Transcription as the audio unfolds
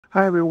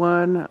Hi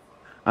everyone,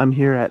 I'm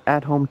here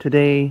at home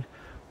today.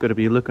 Gonna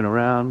be looking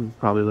around,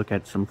 probably look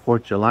at some 4th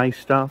of July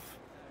stuff.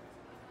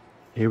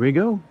 Here we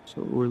go.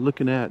 So we're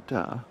looking at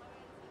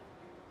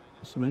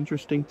some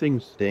interesting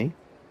things today.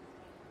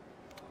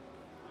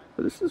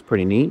 But this is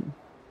pretty neat.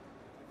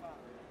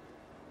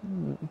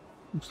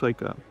 Looks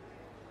like a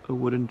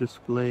wooden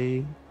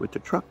display with the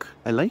truck.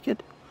 I like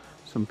it.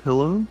 Some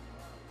pillow.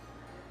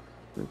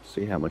 Let's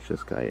see how much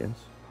this guy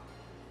is.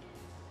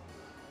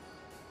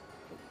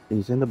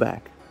 He's in the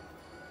back.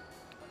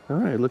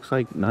 Alright, looks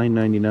like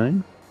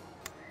 $9.99.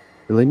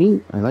 Really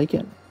neat. I like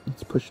it.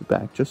 Let's push it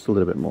back just a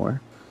little bit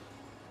more.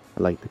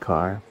 I like the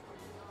car.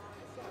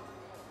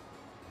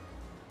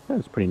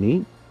 That's pretty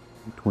neat.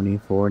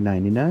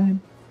 $24.99.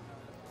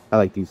 I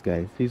like these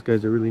guys. These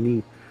guys are really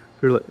neat.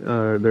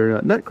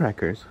 They're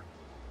nutcrackers.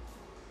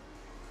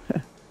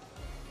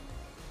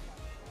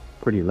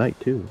 Pretty light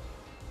too.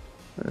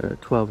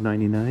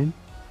 $12.99.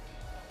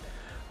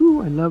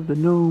 Ooh, I love the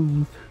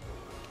gnomes.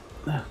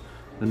 The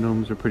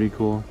gnomes are pretty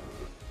cool.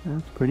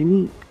 That's pretty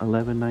neat.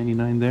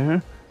 $11.99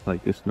 there. I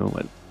like this gnome.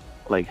 I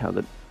like how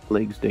the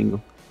legs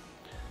dangle.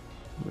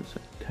 What's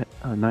that?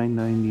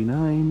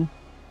 $9.99.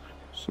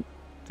 So,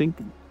 I think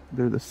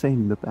they're the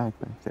same in the back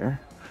there.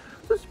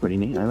 This is pretty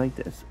neat. I like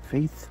this.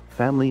 Faith,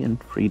 family,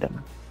 and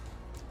freedom.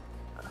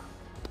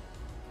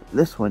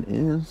 This one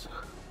is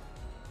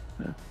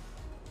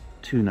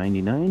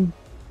 $2.99.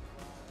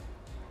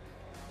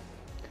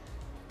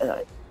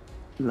 I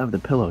love the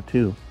pillow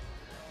too.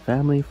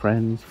 Family,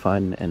 friends,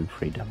 fun, and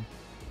freedom.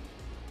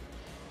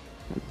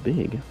 It's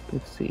big.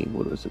 Let's see.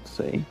 What does it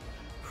say?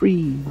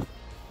 Free.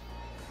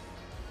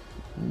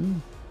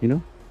 You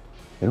know,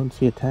 I don't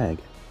see a tag.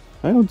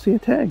 I don't see a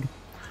tag.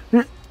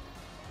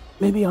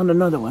 Maybe on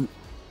another one.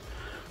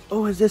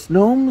 Oh, is this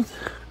gnomes?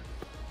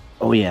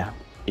 Oh yeah.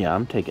 Yeah,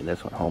 I'm taking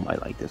this one home. I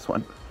like this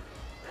one.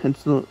 And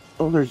so,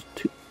 oh, there's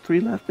 3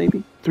 left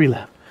maybe? 3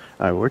 left.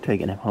 Alright, we're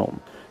taking it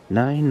home.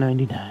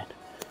 $9.99.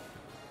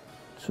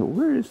 So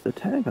where is the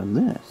tag on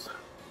this?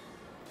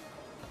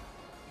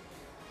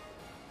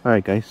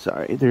 Alright guys,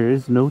 sorry, there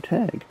is no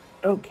tag.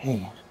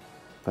 Okay.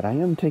 But I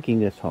am taking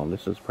this home.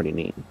 This is pretty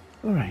neat.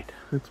 Alright,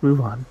 let's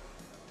move on.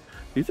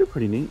 These are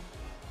pretty neat.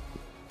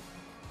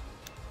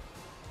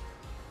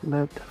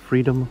 Left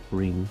freedom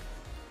ring.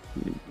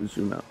 Let me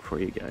zoom out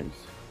for you guys.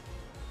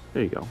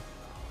 There you go.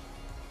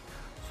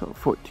 So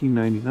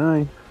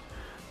 $14.99.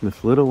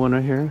 This little one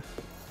right here,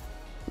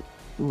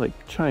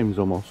 like chimes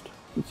almost.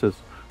 It says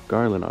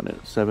garland on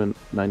it.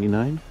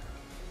 $7.99.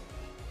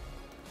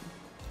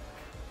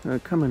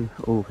 Coming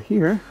over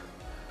here,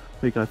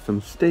 we got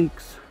some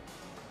stakes.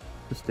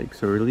 The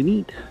stakes are really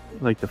neat.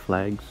 I like the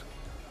flags.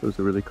 Those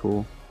are really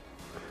cool.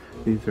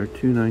 These are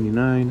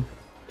 $2.99.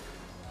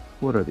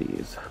 What are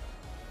these?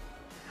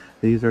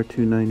 These are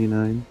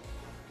 $2.99.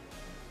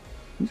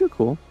 These are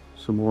cool.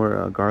 Some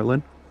more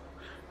garland.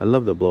 I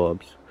love the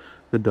blow-ups.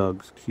 The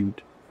dog's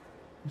cute.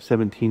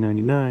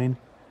 $17.99.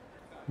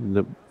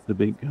 The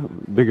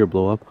bigger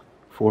blow-up,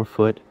 4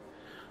 foot,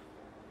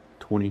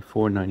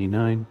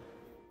 $24.99.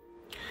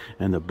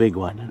 And the big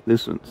one.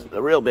 This one's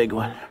the real big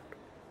one.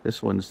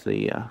 This one's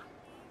the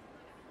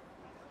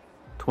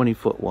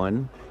 20-foot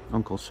one.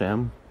 Uncle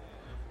Sam.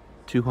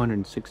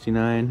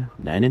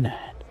 $269.99.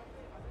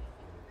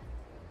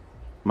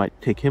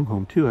 Might take him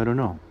home too. I don't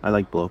know. I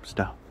like blow-up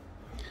stuff.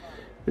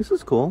 This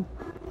is cool.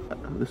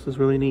 This is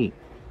really neat.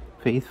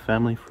 Faith,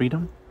 family,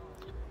 freedom.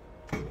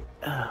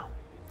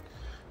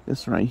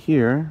 This right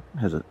here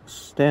has a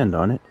stand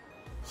on it.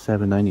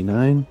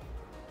 $7.99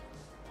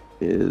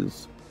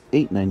 is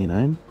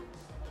 $8.99.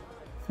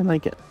 I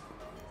like it.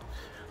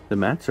 The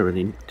mats are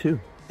really neat too.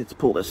 Let's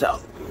pull this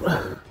out.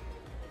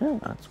 Yeah,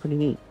 it's pretty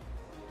neat.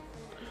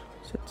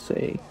 So let's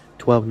say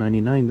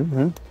 $12.99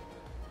 there.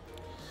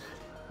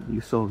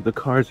 You saw the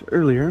cars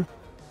earlier.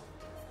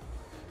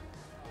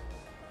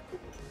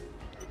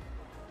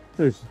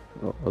 There's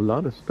a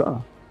lot of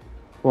stuff.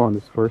 Oh, on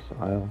this first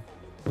aisle.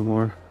 Some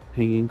more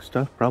hanging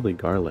stuff. Probably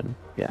garland.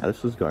 Yeah,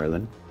 this is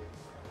garland.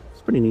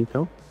 It's pretty neat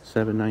though.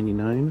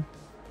 $7.99.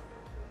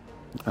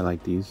 I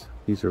like these.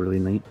 These are really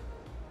neat.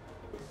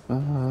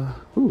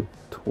 Ooh,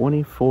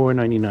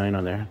 $24.99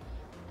 on there.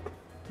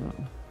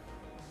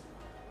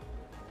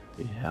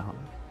 Yeah,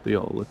 they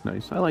all look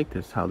nice. I like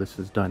this, how this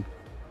is done.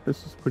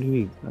 This is pretty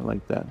neat. I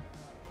like that.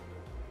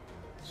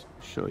 Let's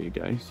show you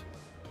guys.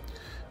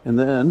 And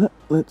then,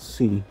 let's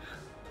see.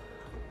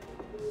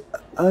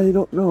 I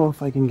don't know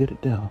if I can get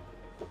it down.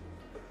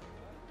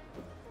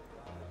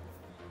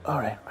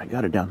 Alright, I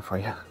got it down for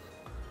you.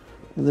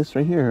 And this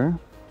right here.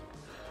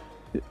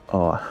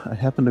 Oh, I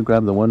happened to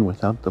grab the one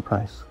without the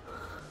price.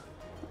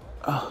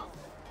 Oh,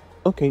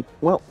 okay,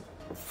 well,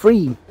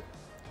 free.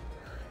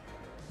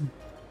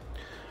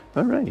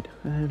 Alright,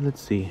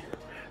 let's see.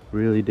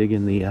 Really dig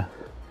in the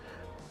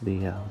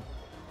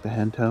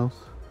hand towels.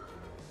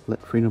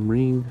 Let freedom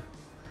ring.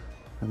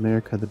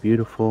 America the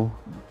Beautiful.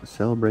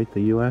 Celebrate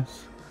the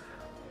U.S.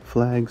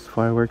 Flags,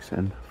 fireworks,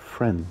 and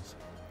friends.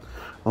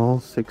 All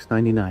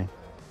 $6.99.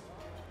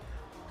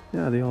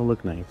 Yeah, they all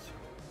look nice.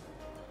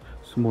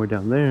 Some more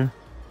down there.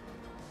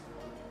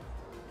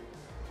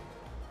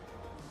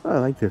 I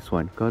like this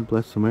one. God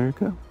bless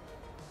America.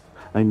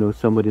 I know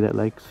somebody that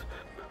likes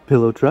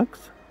pillow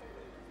trucks.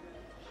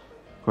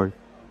 Or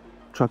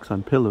trucks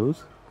on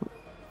pillows.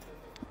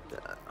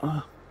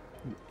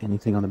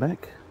 Anything on the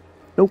back?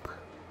 Nope.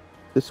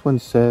 This one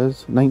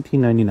says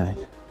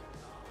 $19.99.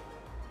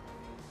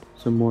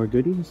 Some more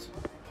goodies.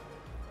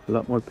 A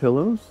lot more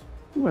pillows.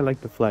 Ooh, I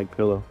like the flag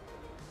pillow.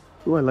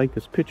 Ooh, I like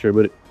this picture,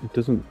 but it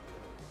doesn't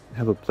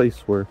have a place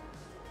where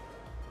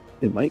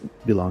it might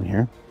belong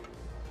here.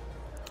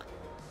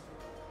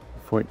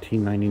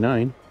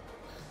 $14.99.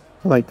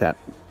 I like that.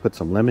 Put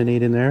some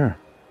lemonade in there.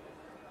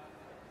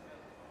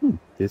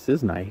 This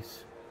is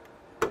nice.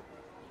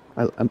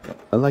 I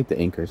like the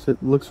anchors.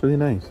 It looks really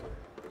nice.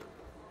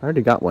 I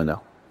already got one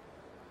though.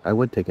 I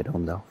would take it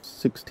home though.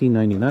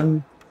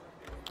 $16.99.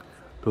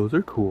 Those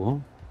are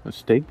cool. A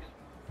steak.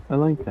 I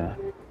like that.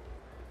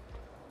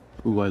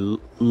 Ooh, I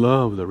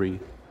love the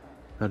wreath.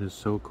 That is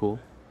so cool.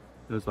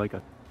 There's like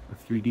a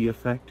 3D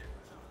effect.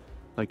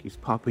 Like he's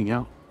popping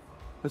out.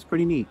 That's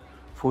pretty neat.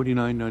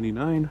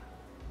 $49.99.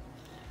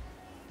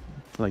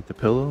 I like the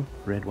pillow.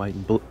 Red, white,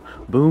 and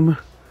boom.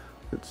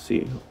 Let's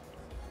see.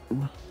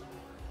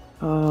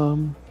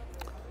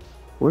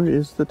 Where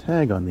is the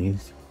tag on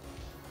these?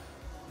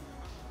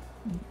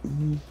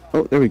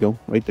 Oh, there we go.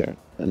 Right there.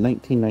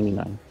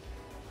 $19.99.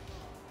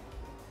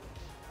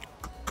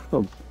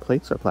 Oh,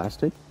 plates are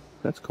plastic.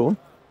 That's cool.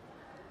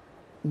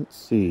 Let's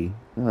see.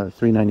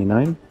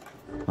 $3.99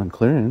 on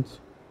clearance.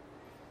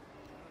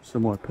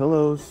 Some more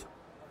pillows.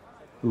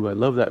 Ooh, I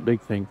love that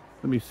big thing.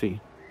 Let me see.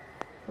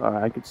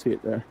 I can see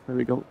it there. There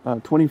we go.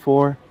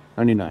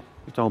 $24.99.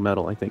 It's all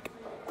metal, I think.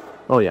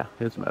 Oh yeah,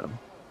 it's metal.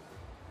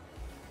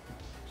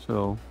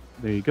 So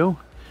there you go.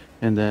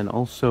 And then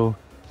also,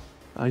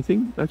 I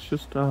think that's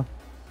just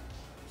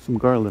some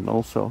garland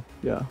also.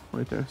 Yeah,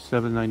 right there.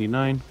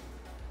 $7.99.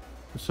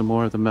 Some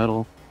more of the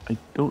metal. I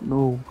don't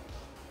know.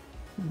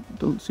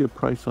 Don't see a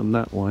price on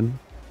that one.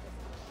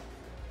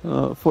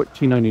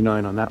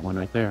 $14.99 on that one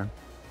right there.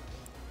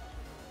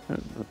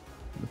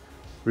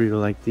 Really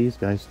like these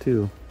guys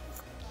too.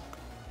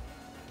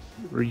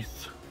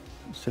 Wreath,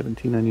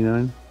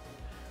 $17.99.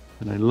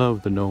 And I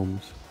love the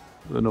gnomes.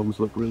 The gnomes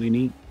look really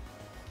neat.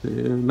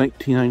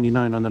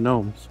 $19.99 on the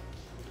gnomes.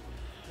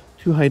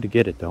 Too high to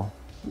get it though.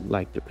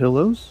 Like the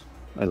pillows.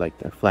 I like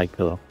the flag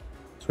pillow.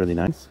 It's really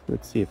nice.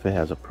 Let's see if it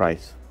has a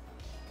price.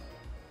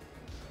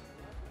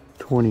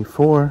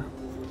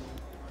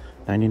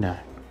 $24.99.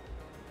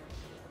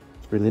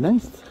 Really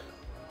nice.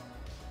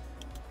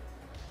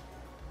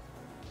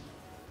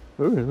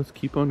 Alright, let's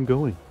keep on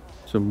going.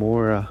 Some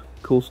more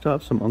cool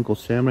stuff. Some Uncle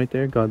Sam right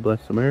there. God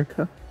bless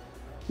America.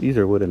 These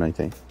are wooden, I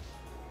think.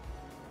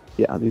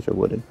 Yeah, these are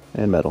wooden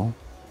and metal.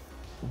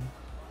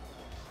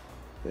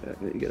 Yeah,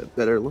 you get a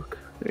better look.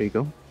 There you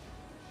go.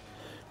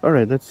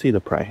 Alright, let's see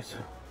the price.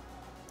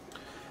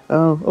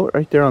 Oh,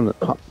 right there on the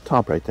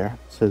top right there.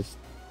 It says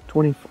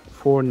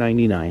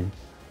 $24.99.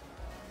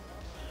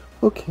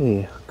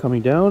 Okay,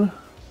 coming down.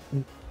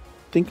 I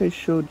think I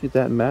showed you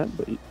that mat,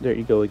 but there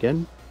you go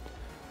again.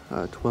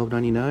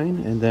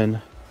 $12.99, and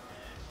then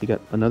you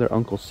got another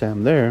Uncle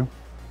Sam there,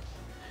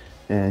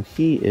 and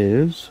he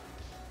is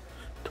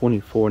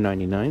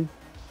 $24.99.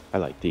 I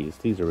like these.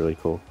 These are really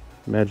cool.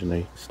 Imagine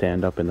they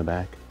stand up in the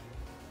back.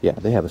 Yeah,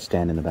 they have a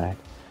stand in the back.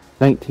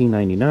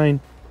 $19.99.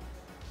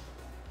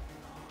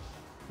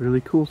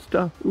 Really cool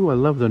stuff. Ooh, I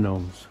love the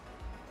gnomes.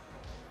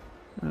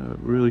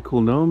 Really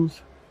cool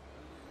gnomes.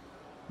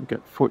 We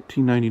got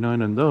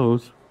 $14.99 on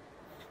those.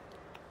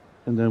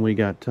 And then we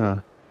got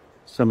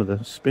some of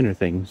the spinner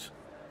things.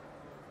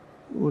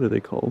 What are they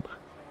called?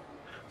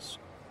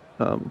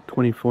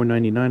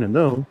 $24.99 on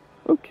those.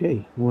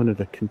 Okay, wanted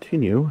to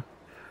continue.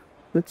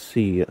 Let's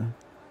see.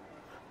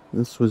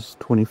 This was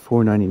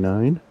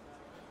 $24.99.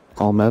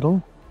 All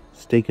metal.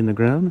 Stake in the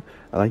ground.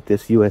 I like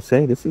this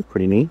USA. This is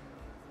pretty neat.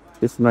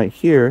 This one right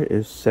here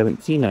is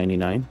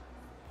 $17.99.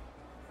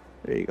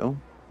 There you go.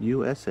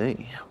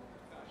 USA.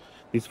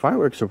 These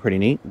fireworks are pretty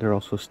neat. They're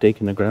also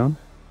stake in the ground.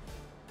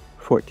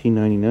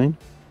 $14.99.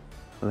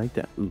 I like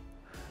that. Ooh,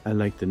 I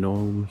like the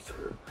gnomes.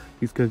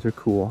 These guys are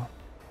cool.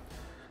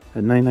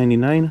 At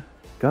 $9.99,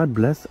 God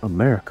bless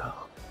America.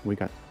 We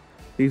got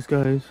these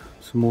guys.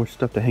 Some more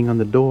stuff to hang on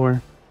the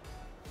door.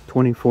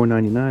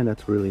 $24.99.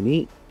 That's really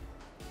neat.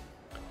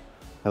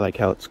 I like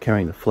how it's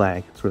carrying the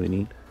flag. It's really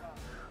neat.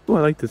 Oh,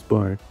 I like this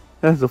barn.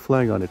 It has a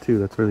flag on it too.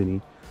 That's really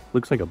neat.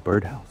 Looks like a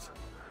birdhouse.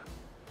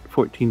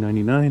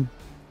 $14.99.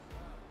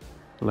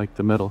 I like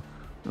the metal.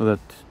 Oh,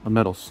 that's a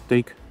metal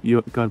stake.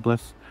 God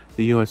bless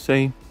the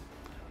USA.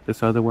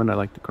 This other one, I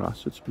like the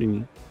cross. It's pretty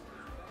neat.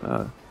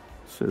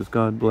 Says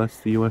God bless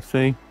the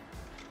USA.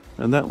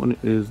 And that one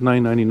is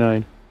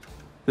 $9.99.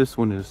 This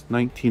one is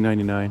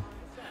 $19.99.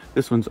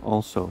 This one's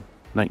also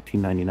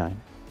 $19.99.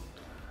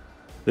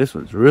 This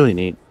one's really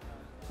neat.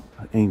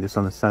 Hang this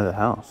on the side of the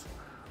house.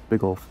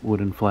 Big old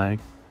wooden flag.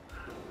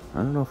 I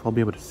don't know if I'll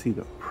be able to see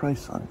the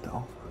price on it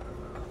though.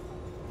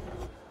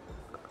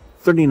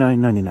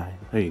 $39.99.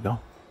 There you go.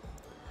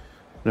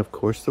 And of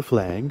course the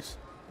flags.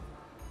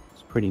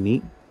 It's pretty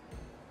neat.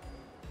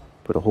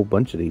 Put a whole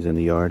bunch of these in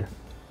the yard.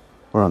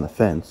 or on the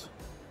fence.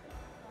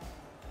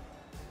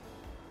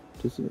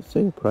 Does it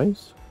say a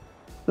price?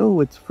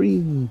 No, it's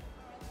free.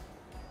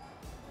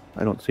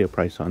 I don't see a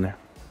price on there.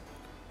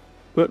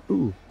 But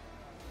ooh,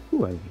 I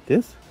like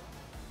this.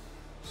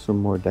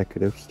 Some more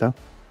decorative stuff.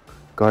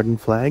 Garden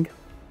flag.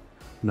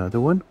 Another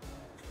one.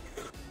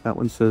 That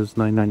one says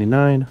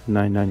 $9.99,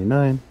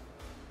 $9.99.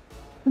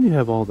 And you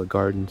have all the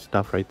garden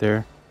stuff right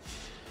there.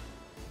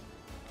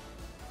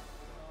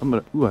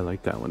 Ooh, I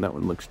like that one. That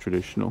one looks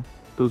traditional.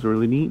 Those are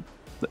really neat.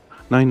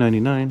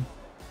 $9.99.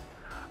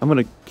 I'm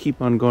gonna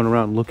keep on going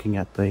around looking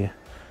at the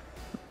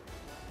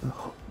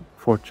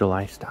 4th of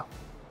July stuff.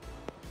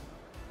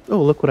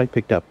 Oh, look what I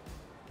picked up.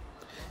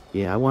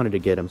 Yeah, I wanted to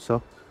get him,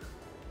 so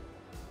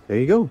there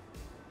you go.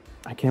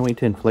 I can't wait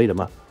to inflate him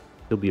up.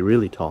 He'll be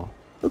really tall.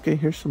 Okay,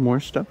 here's some more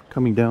stuff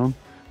coming down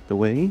the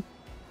way.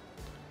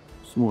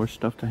 Some more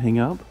stuff to hang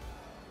up.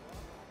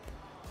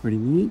 Pretty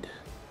neat.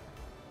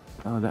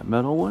 That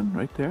metal one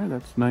right there,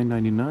 that's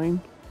 $9.99.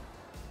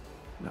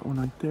 That one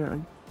right there,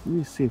 let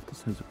me see if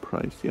this has a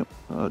price. Yep,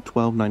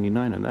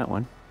 $12.99 on that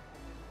one.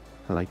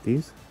 I like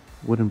these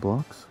wooden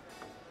blocks.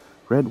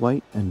 Red,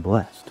 white, and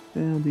blessed.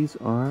 And these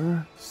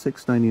are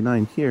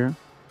 $6.99 here.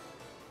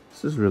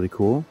 This is really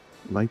cool.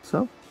 Lights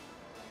up.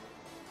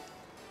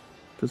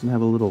 Doesn't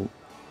have a little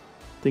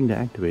thing to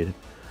activate it.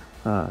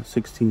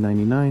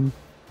 $16.99.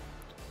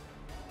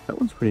 That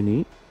one's pretty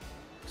neat.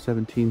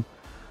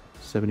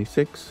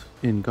 $17.76.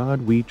 In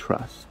God We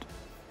Trust.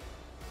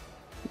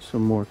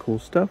 Some more cool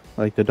stuff,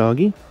 like the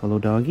doggy. Hello,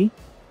 doggy.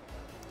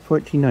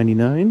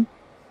 $14.99.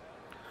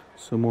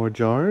 Some more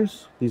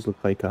jars. These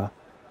look like a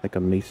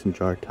mason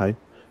jar type.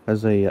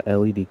 Has a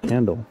LED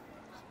candle.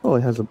 Oh,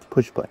 it has a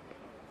push button.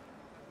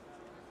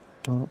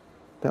 Oh,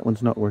 that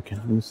one's not working.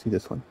 Let me see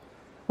this one.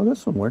 Oh,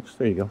 this one works.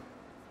 There you go.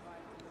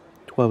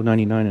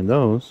 $12.99 in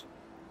those.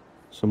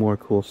 Some more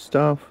cool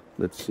stuff.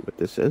 Let's see what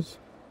this is.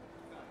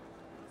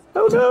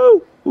 Oh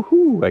no!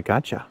 Woohoo! I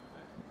gotcha.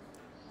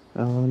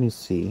 Let me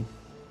see.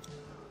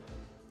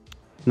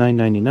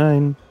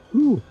 $9.99.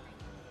 Ooh.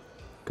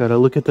 Gotta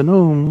look at the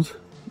gnomes.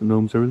 The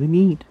gnomes are really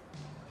neat.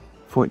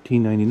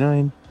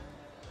 $14.99.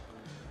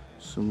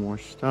 Some more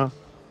stuff.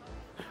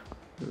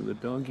 There's the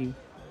doggy.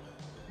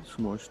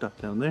 Some more stuff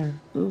down there.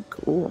 Oh,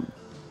 cool.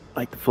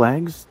 Like the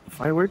flags,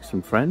 fireworks,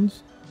 and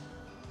friends.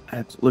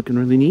 That's looking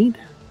really neat.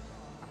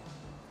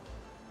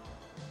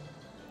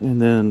 And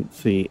then, let's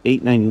see,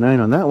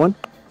 $8.99 on that one.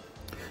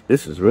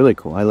 This is really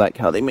cool. I like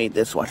how they made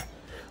this one.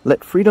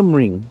 Let freedom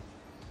ring.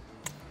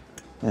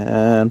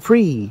 And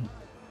free.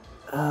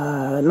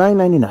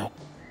 $9.99.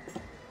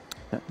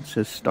 It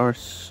says Star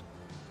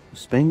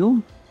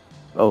Spangled.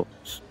 Oh,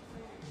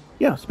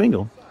 yeah,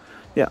 Spangled.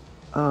 Yeah,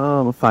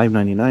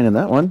 $5.99 in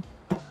that one.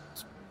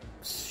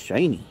 It's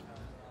shiny.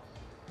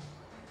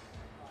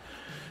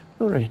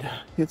 All right,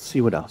 let's see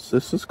what else.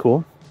 This is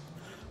cool.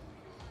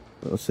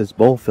 It says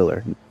bowl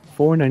filler,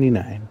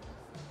 $4.99.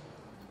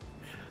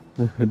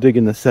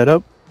 Digging the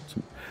setup. It's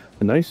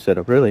a nice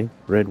setup, really.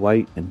 Red,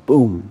 white, and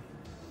boom.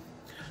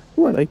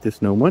 Oh, I like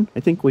this gnome one. I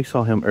think we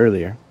saw him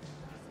earlier.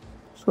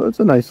 So it's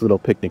a nice little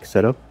picnic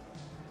setup.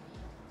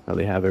 How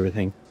they have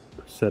everything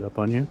set up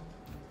on here.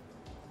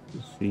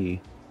 Let's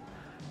see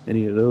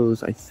any of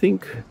those. I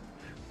think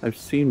I've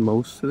seen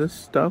most of this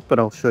stuff, but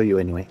I'll show you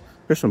anyway.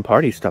 There's some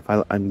party stuff.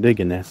 I'm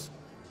digging this.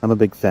 I'm a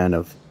big fan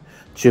of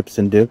chips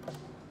and dip.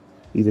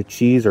 Either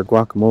cheese or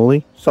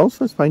guacamole.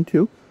 Salsa's fine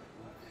too.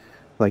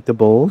 Like the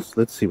bowls.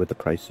 Let's see what the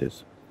price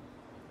is.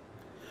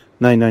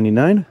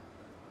 $9.99.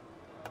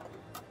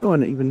 Oh,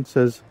 and it even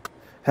says,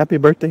 Happy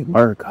Birthday,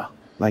 America.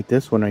 Like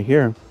this one right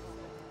here.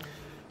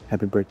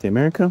 Happy Birthday,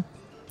 America.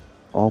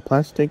 All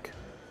plastic.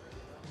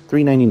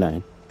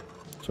 $3.99.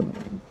 So,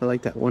 I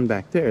like that one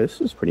back there. This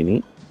is pretty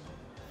neat.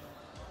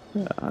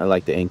 Yeah, I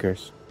like the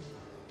anchors.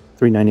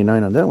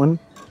 $3.99 on that one.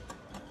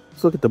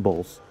 Let's look at the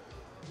bowls.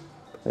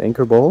 The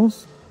anchor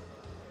bowls.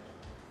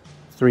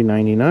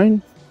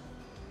 $3.99.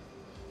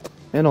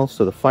 And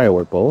also the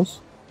firework bowls.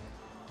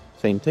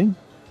 Same thing.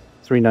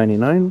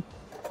 $3.99.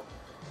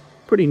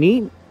 Pretty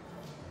neat.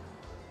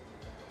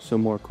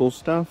 Some more cool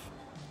stuff.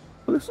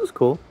 Well, this is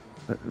cool.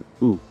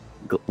 Ooh,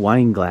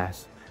 wine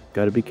glass.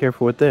 Got to be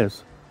careful with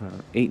this.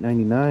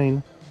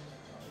 $8.99.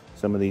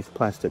 Some of these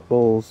plastic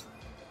bowls.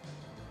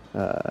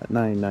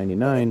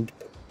 $9.99.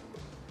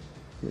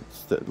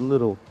 It's the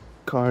little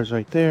cars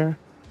right there.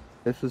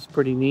 This is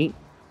pretty neat.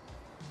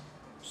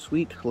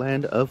 Sweet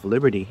Land of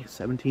Liberty,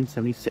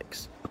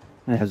 1776.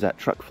 And it has that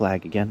truck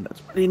flag again.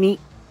 That's pretty neat.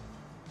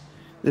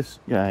 This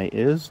guy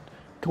is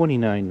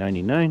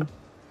 $29.99.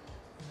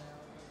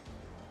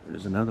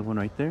 There's another one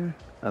right there.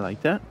 I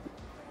like that.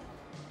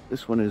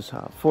 This one is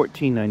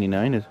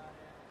 $14.99.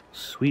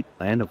 Sweet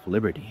Land of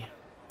Liberty.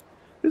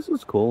 This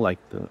is cool, like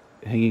the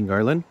hanging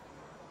garland.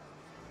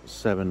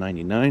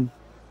 $7.99.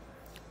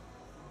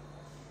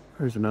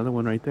 There's another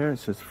one right there. It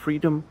says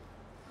Freedom.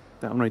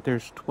 That one right there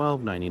is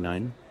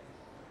 $12.99.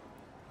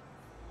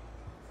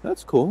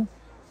 That's cool.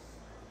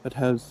 It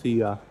has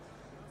the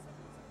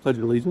Pledge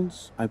of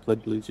Allegiance. I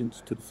pledge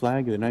allegiance to the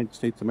flag of the United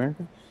States of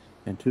America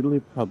and to the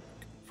republic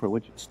for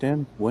which it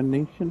stands, one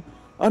nation,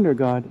 under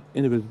God,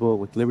 indivisible,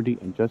 with liberty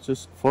and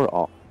justice for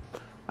all.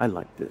 I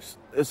like this.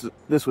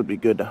 This would be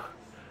good to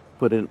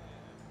put in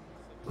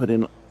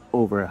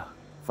over a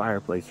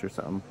fireplace or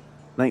something.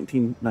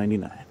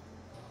 19.99.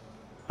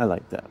 I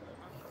like that.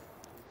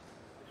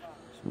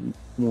 Some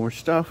more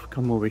stuff.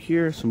 Come over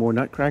here. Some more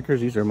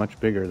nutcrackers. These are much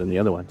bigger than the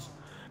other ones.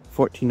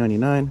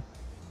 14.99.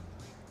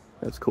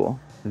 That's cool.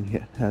 And he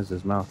has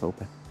his mouth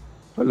open.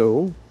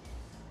 Hello.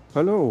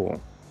 Hello.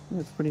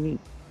 That's pretty neat.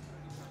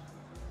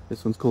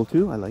 This one's cool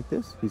too. I like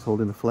this. He's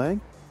holding the flag.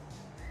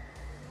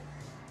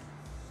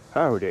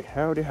 Howdy,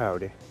 howdy,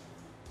 howdy.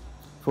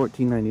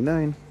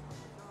 14.99.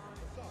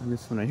 And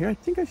this one right here. I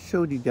think I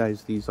showed you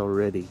guys these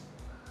already.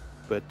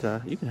 But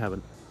you can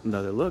have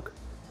another look.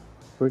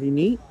 Pretty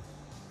neat.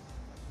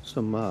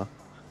 Some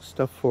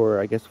stuff for,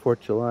 I guess, 4th of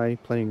July,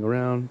 playing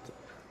around.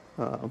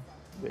 There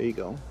you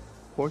go.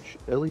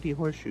 LED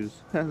horseshoes.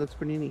 That's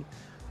pretty neat.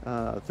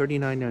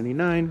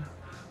 39.99.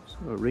 So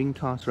a ring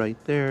toss right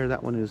there.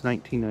 That one is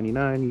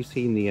 19.99. You've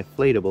seen the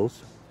inflatables.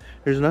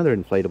 There's another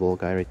inflatable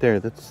guy right there.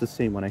 That's the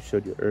same one I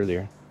showed you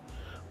earlier.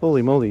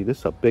 Holy moly, this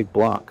is a big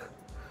block.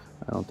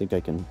 I don't think I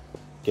can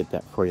get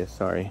that for you,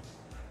 sorry.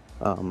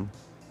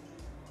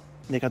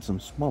 They got some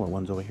smaller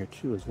ones over here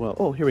too as well.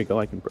 Oh, here we go,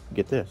 I can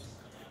get this.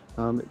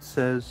 It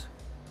says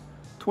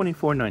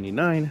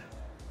 $24.99.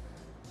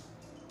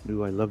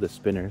 Ooh, I love the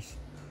spinners.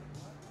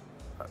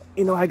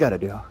 You know, I gotta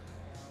do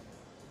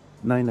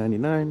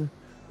 $9.99.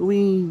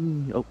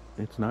 Whee! Oh,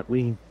 it's not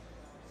wee.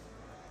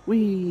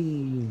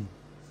 Whee!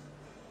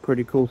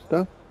 Pretty cool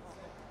stuff.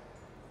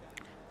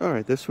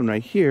 Alright, this one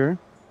right here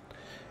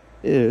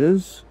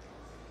is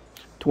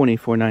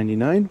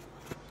 $24.99.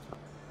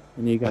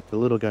 And you got the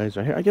little guys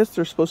right here. I guess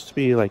they're supposed to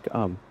be like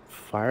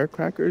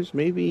firecrackers,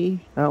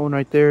 maybe. That one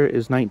right there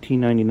is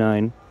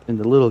 $19.99, and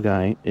the little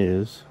guy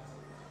is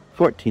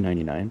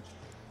 $14.99.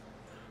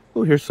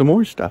 Oh, here's some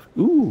more stuff.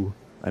 Ooh,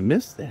 I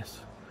missed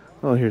this.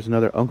 Oh, here's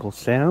another Uncle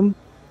Sam.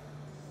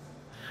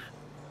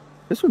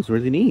 This one's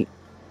really neat.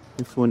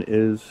 This one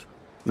is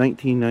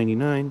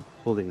 $19.99,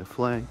 holding the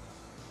flag.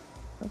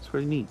 That's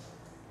really neat.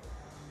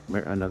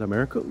 Another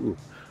America. Ooh,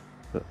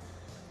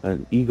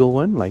 an eagle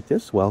one like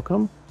this.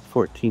 Welcome.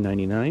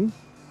 $14.99.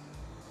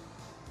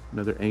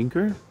 Another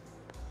anchor.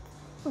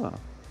 Oh,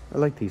 I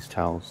like these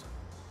towels.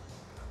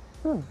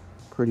 Oh,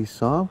 pretty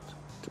soft.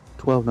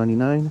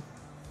 $12.99.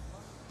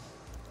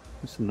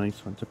 There's some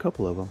nice ones. A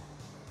couple of them.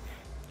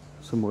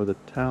 Some more of the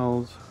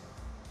towels.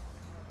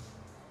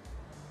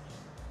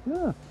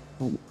 Yeah.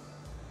 Oh,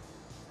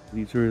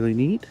 these are really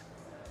neat.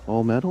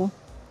 All metal.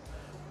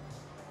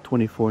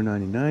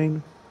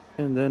 $24.99.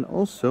 And then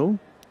also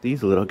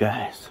these little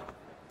guys.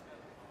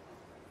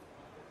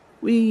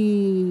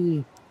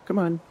 Whee! Come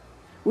on.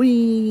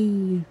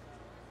 Whee!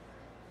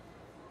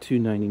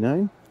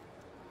 $2.99.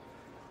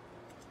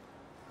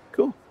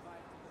 Cool.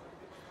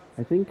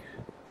 I think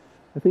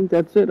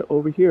that's it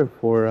over here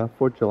for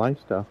 4th of July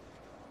stuff.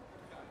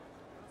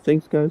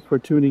 Thanks guys for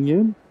tuning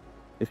in.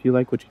 If you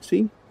like what you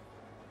see,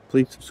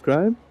 please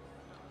subscribe,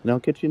 and I'll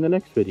catch you in the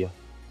next video.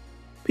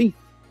 Peace.